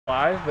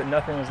live, but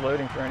nothing was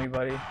loading for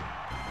anybody.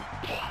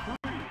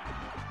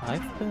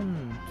 I've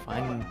been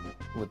fine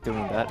with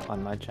doing that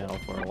on my channel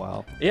for a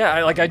while.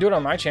 Yeah, I do it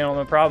on my channel,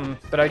 no problem.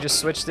 But I just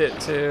switched it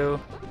to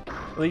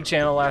League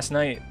channel last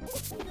night,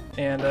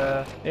 and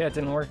yeah, it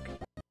didn't work.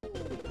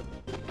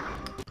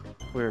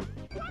 Weird.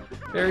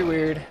 Very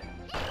weird.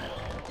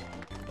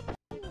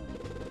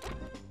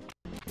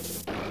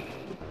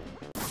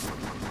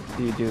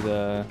 Do you do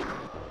the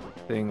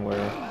thing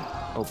where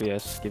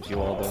OBS gives you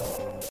all the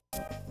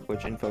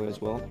Twitch info as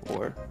well,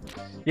 or?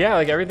 Yeah,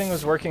 like everything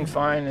was working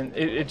fine, and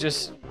it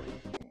just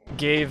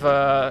gave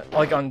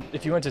like on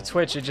if you went to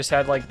Twitch, it just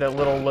had like the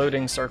little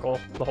loading circle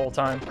the whole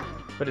time,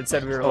 but it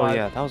said we were live. Oh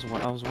yeah, that was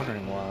what I was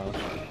wondering why I was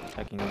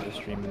checking the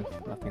stream and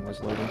nothing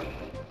was loading.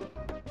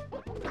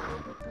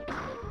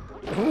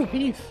 Ooh,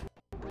 beef.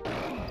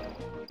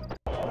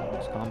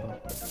 Nice combo. Well,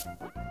 that's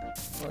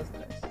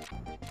nice.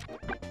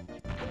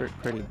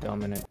 Pretty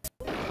dominant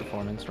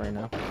performance right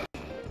now.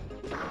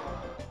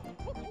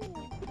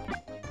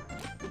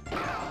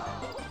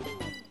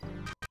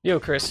 Yo,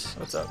 Chris,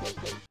 what's up?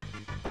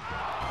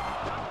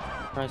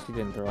 Surprised he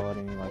didn't throw out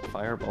any like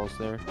fireballs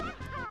there.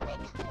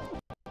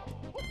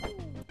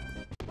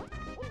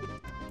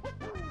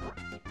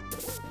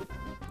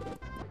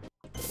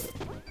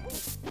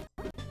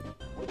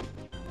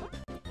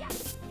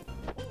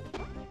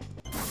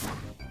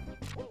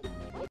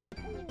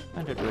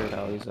 Kind of weird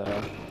how he's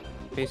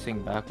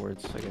facing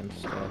backwards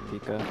against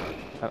Pika.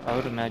 I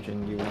would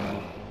imagine you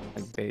wanna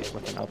like bait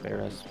with an up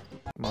air as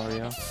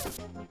Mario.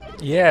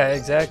 Yeah,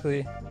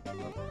 exactly.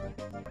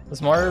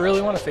 Does Mario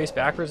really want to face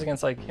backwards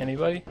against like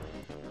anybody?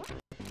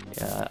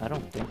 Yeah, I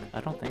don't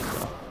think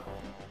so.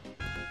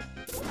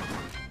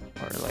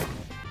 Or like,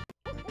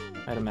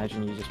 I'd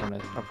imagine you just want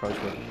to approach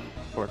with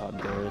forward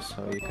hop dares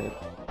so you could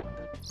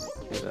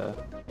do the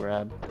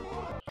grab.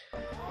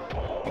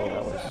 Oh,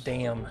 that was...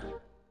 Damn.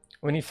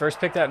 When you first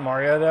picked that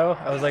Mario though,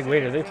 I was like,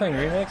 wait, are they playing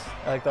Remix?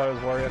 I like thought it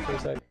was Wario for a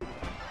sec.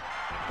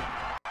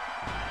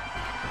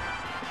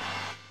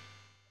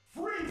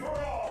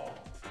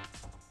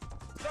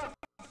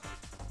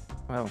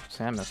 Oh,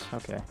 Samus,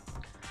 okay.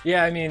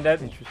 Yeah, I mean,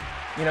 that, you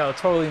know,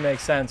 totally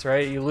makes sense,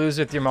 right? You lose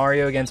with your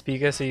Mario against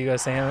Pika, so you go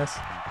Samus.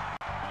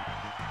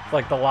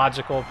 Like the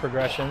logical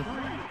progression.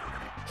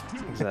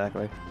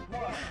 Exactly.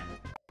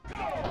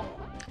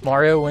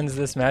 Mario wins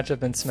this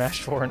matchup in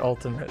Smash 4 and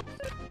Ultimate.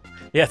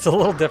 Yeah, it's a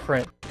little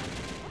different.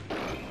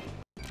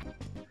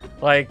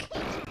 Like,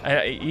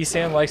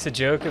 Esam likes to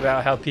joke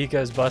about how Pika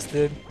is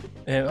busted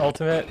in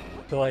Ultimate,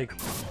 but like,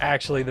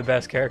 actually the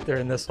best character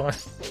in this one.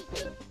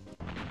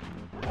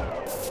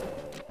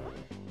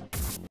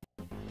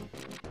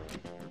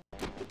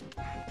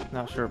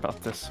 Not sure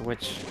about the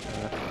switch.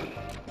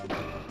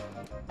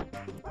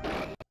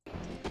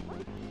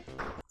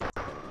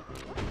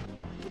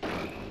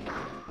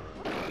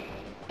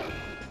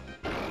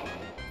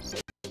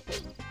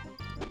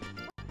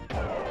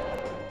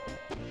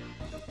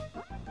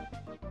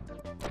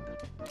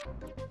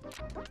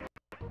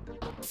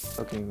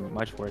 Looking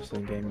much worse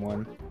than game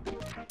 1.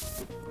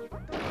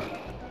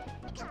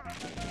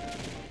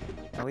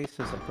 At least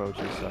his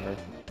approaches are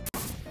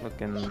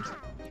looking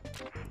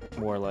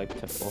more like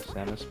typical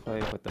Samus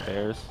play with the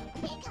bears.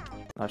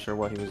 Not sure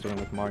what he was doing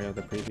with Mario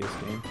the previous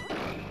game.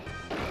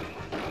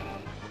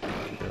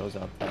 He throws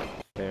out that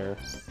bear.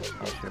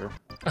 Not sure.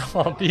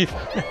 Oh, beef.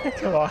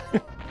 Come on.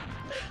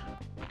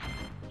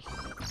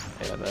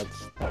 Yeah, that's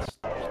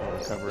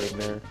still recovering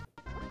there.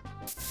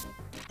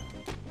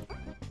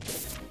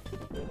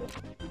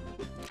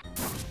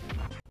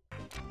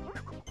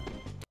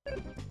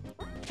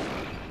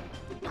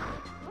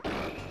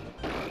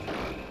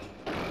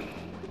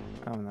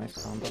 Oh, nice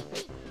combo.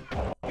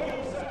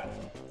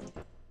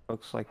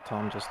 Looks like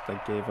Tom just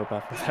like gave up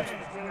after that.